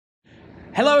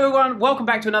Hello everyone, welcome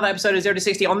back to another episode of 0 to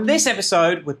 60. On this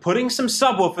episode, we're putting some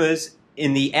subwoofers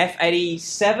in the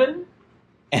F87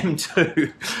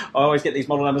 M2. I always get these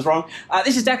model numbers wrong.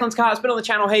 This is Declan's car, it's been on the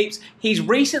channel heaps. He's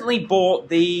recently bought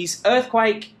these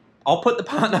Earthquake, I'll put the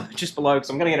part number just below because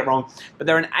I'm going to get it wrong, but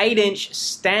they're an 8-inch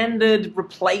standard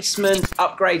replacement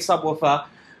upgrade subwoofer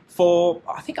for,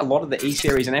 I think, a lot of the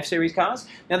E-Series and F-Series cars.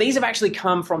 Now, these have actually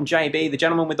come from JB, the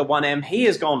gentleman with the 1M. He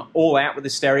has gone all out with the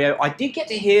stereo. I did get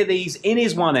to hear these in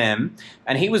his 1M,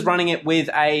 and he was running it with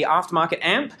a aftermarket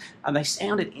amp, and they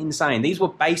sounded insane. These were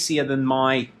bassier than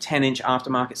my 10-inch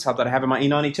aftermarket sub that I have in my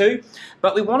E92.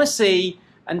 But we want to see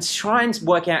and try and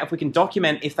work out if we can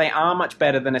document if they are much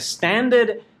better than a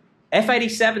standard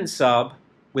F87 sub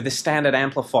with a standard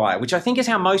amplifier, which I think is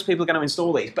how most people are going to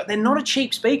install these. But they're not a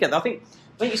cheap speaker. I think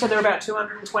you said they're about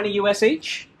 220 US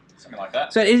each? Something like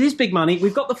that. So it is big money.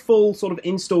 We've got the full sort of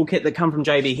install kit that come from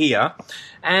JB here.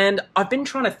 And I've been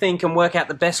trying to think and work out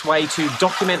the best way to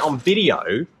document on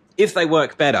video if they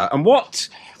work better. And what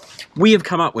we have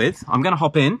come up with, I'm going to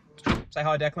hop in. Say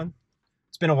hi, Declan.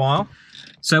 It's been a while.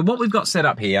 So what we've got set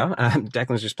up here,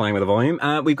 Declan's just playing with the volume.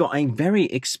 We've got a very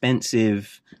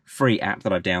expensive free app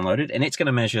that I've downloaded, and it's going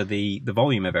to measure the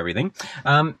volume of everything.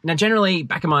 Now, generally,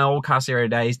 back in my old car stereo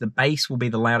days, the bass will be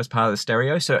the loudest part of the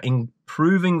stereo, so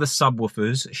improving the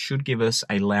subwoofers should give us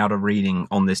a louder reading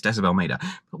on this decibel meter,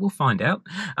 but we'll find out.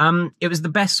 It was the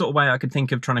best sort of way I could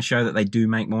think of trying to show that they do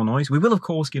make more noise. We will, of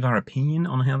course, give our opinion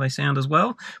on how they sound as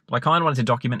well, but I kind of wanted to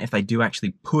document if they do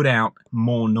actually put out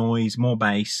more noise, more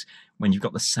bass, when you've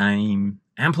got the same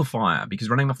amplifier, because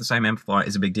running off the same amplifier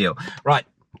is a big deal. Right,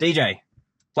 DJ,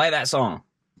 play that song.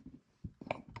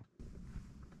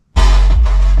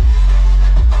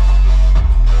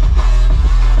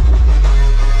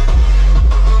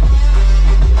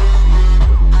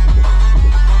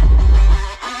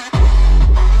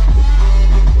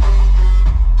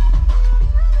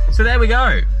 So there we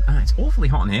go. It's awfully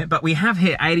hot in here, but we have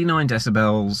hit 89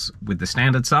 decibels with the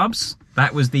standard subs.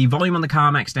 That was the volume on the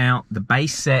car maxed out, the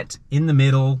bass set in the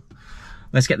middle.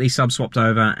 Let's get these subs swapped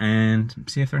over and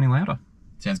see if they're any louder.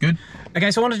 Sounds good. Okay,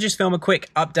 so I wanted to just film a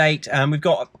quick update. We've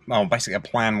got, well, basically a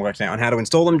plan worked out on how to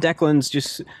install them. Declan's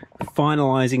just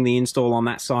finalising the install on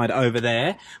that side over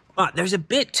there. But there's a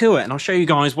bit to it, and I'll show you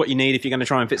guys what you need if you're going to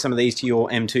try and fit some of these to your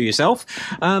M2 yourself.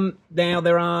 Now,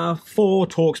 there are 4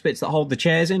 Torx bits that hold the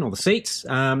chairs in, or the seats.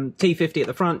 T50 at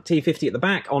the front, T50 at the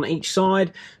back on each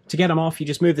side. To get them off, you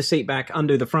just move the seat back,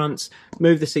 undo the fronts,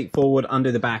 move the seat forward,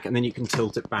 undo the back, and then you can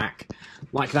tilt it back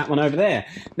like that one over there.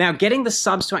 Now, getting the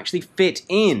subs to actually fit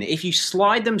in, if you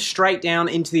slide them straight down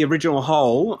into the original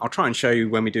hole, I'll try and show you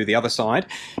when we do the other side,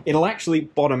 it'll actually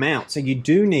bottom out. So you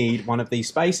do need one of these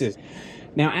spaces.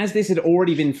 Now, as this had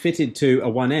already been fitted to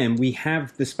a 1M, we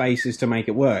have the spaces to make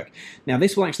it work. Now,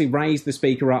 this will actually raise the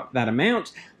speaker up that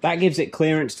amount. That gives it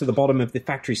clearance to the bottom of the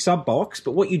factory sub box.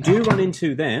 But what you do run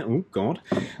into there, oh God,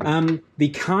 the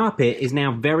carpet is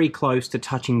now very close to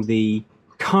touching the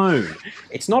cone.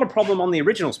 It's not a problem on the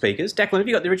original speakers. Declan, have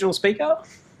you got the original speaker?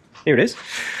 Here it is.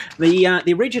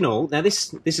 The original, now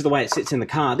this is the way it sits in the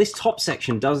car. This top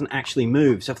section doesn't actually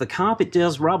move. So if the carpet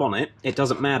does rub on it, it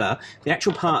doesn't matter. The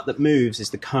actual part that moves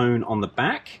is the cone on the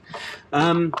back.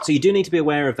 So you do need to be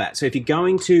aware of that. So if you're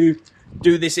going to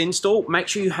do this install, make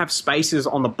sure you have spaces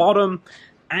on the bottom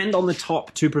and on the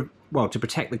top to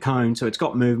protect the cone, so it's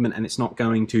got movement and it's not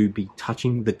going to be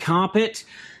touching the carpet.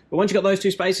 But once you've got those 2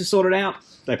 spaces sorted out,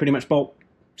 they pretty much bolt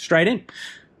straight in,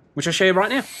 which I'll show you right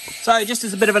now. So just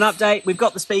as a bit of an update, we've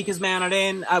got the speakers mounted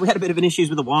in. We had a bit of an issues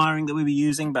with the wiring that we were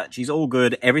using, but she's all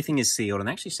good. Everything is sealed and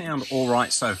actually sound all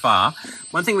right so far.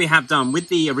 One thing we have done with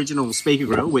the original speaker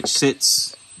grill, which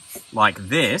sits like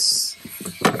this,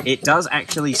 it does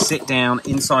actually sit down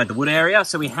inside the wood area.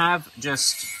 So we have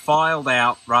just filed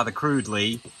out, rather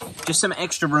crudely, just some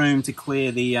extra room to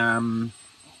clear the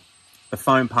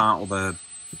foam part, or the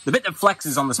bit that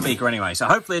flexes on the speaker anyway. So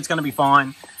hopefully it's going to be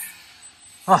fine.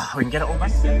 Oh, we can get it all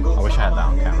back. I wish I had that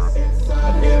on camera. Can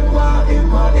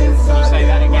you say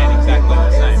that again exactly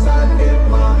the same?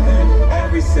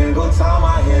 Every single time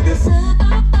I hear this.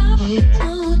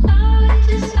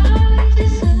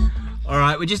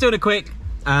 Alright, we're just doing a quick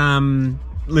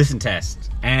listen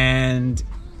test. And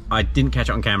I didn't catch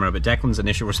it on camera, but Declan's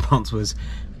initial response was,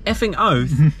 effing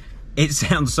oath, it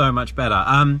sounds so much better.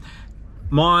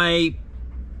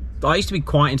 I used to be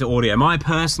quite into audio. My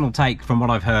personal take from what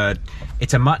I've heard,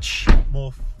 it's a much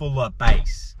more fuller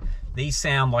bass. These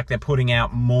sound like they're putting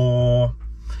out more,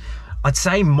 I'd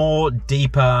say more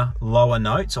deeper, lower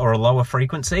notes or a lower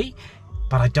frequency,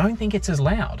 but I don't think it's as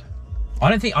loud. I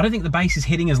don't think the bass is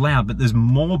hitting as loud, but there's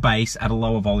more bass at a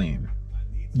lower volume.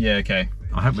 Yeah, okay.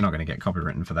 I hope we're not going to get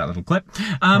copywritten for that little clip.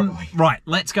 Right,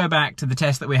 let's go back to the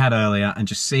test that we had earlier and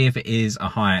just see if it is a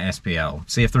higher SPL.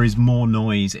 See if there is more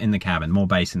noise in the cabin, more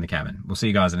bass in the cabin. We'll see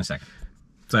you guys in a second.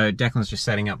 So Declan's just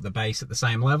setting up the bass at the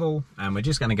same level, and we're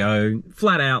just going to go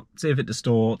flat out, see if it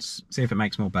distorts, see if it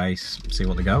makes more bass, see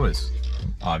what the go is.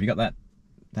 Oh, have you got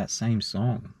that same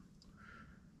song?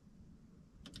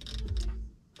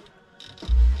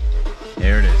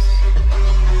 There it is.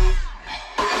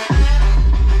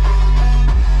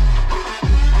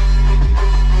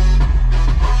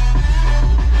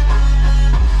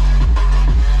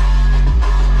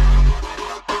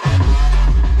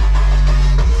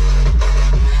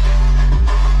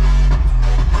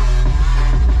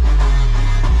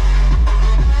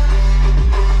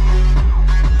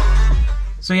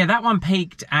 So yeah, that one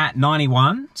peaked at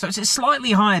 91, so it's a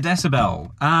slightly higher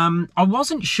decibel. I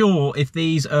wasn't sure if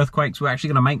these earthquakes were actually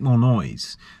going to make more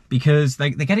noise, because they're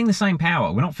getting the same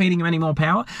power. We're not feeding them any more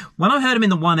power. When I heard them in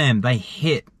the 1M, they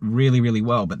hit really, really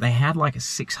well, but they had like a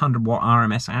 600 watt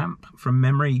RMS amp from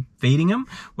memory feeding them,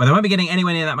 where they won't be getting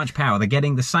anywhere near that much power. They're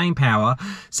getting the same power.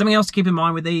 Something else to keep in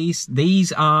mind with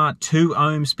these are 2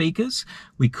 ohm speakers.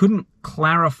 We couldn't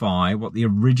clarify what the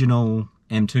original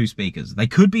M2 speakers. They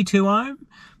could be 2 ohm,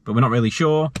 but we're not really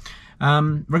sure.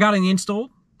 Regarding the install,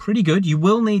 pretty good. You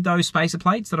will need those spacer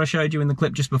plates that I showed you in the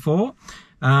clip just before.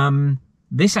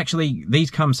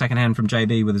 These come secondhand from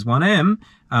JB with his 1M,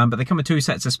 but they come with 2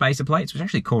 sets of spacer plates, which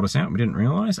actually caught us out. We didn't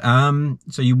realize.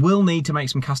 So you will need to make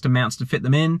some custom mounts to fit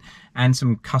them in, and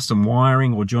some custom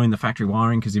wiring, or join the factory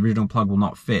wiring, because the original plug will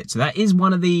not fit. So that is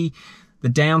one of the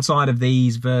downside of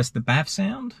these versus the BAV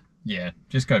sound. Yeah,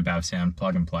 just go BAV sound,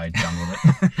 plug and play, done with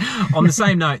it. On the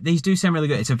same note, these do sound really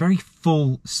good. It's a very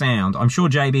full sound. I'm sure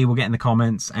JB will get in the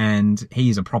comments, and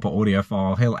he's a proper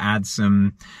audiophile. He'll add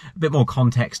a bit more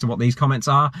context to what these comments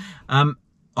are. I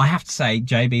have to say,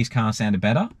 JB's car sounded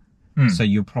better, so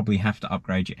you'll probably have to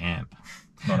upgrade your amp.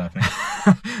 Not happening.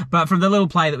 But from the little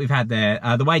play that we've had there,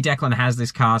 the way Declan has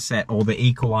this car set, or the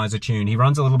equalizer tune, he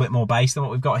runs a little bit more bass than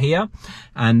what we've got here.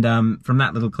 And from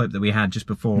that little clip that we had just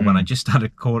before, when I just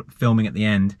started filming at the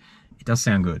end, it does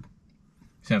sound good.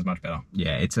 Sounds much better.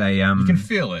 Yeah, it's a... you can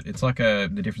feel it. It's like the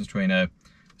difference between a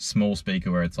small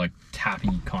speaker where it's like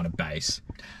tappy kind of bass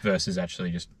versus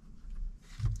actually just,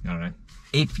 I don't know.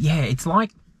 It's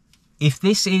like... If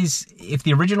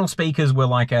the original speakers were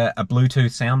like a Bluetooth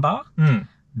soundbar,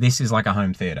 this is like a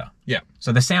home theater. Yeah.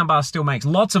 So the soundbar still makes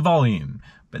lots of volume,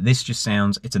 but this just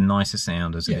sounds, it's a nicer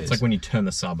sound as it is. It's like when you turn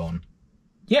the sub on.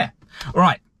 Yeah. All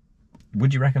right.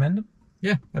 Would you recommend them?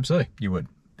 Yeah, absolutely. You would.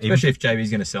 Especially if JB's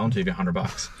going to sell them to you for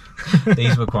 $100.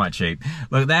 These were quite cheap.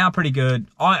 Look, they are pretty good.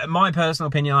 My personal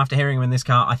opinion, after hearing them in this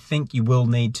car, I think you will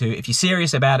need to, if you're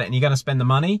serious about it and you're going to spend the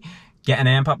money, get an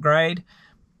amp upgrade.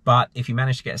 But if you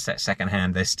manage to get a set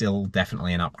secondhand, there's still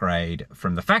definitely an upgrade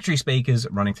from the factory speakers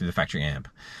running through the factory amp.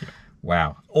 Yeah.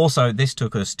 Wow. Also, this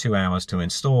took us 2 hours to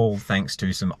install, thanks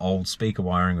to some old speaker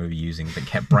wiring we were using that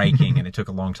kept breaking, and it took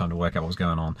a long time to work out what was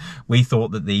going on. We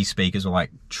thought that these speakers were like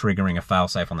triggering a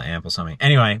failsafe on the amp or something.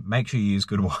 Anyway, make sure you use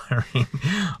good wiring.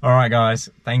 All right, guys.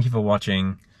 Thank you for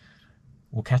watching.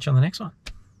 We'll catch you on the next one.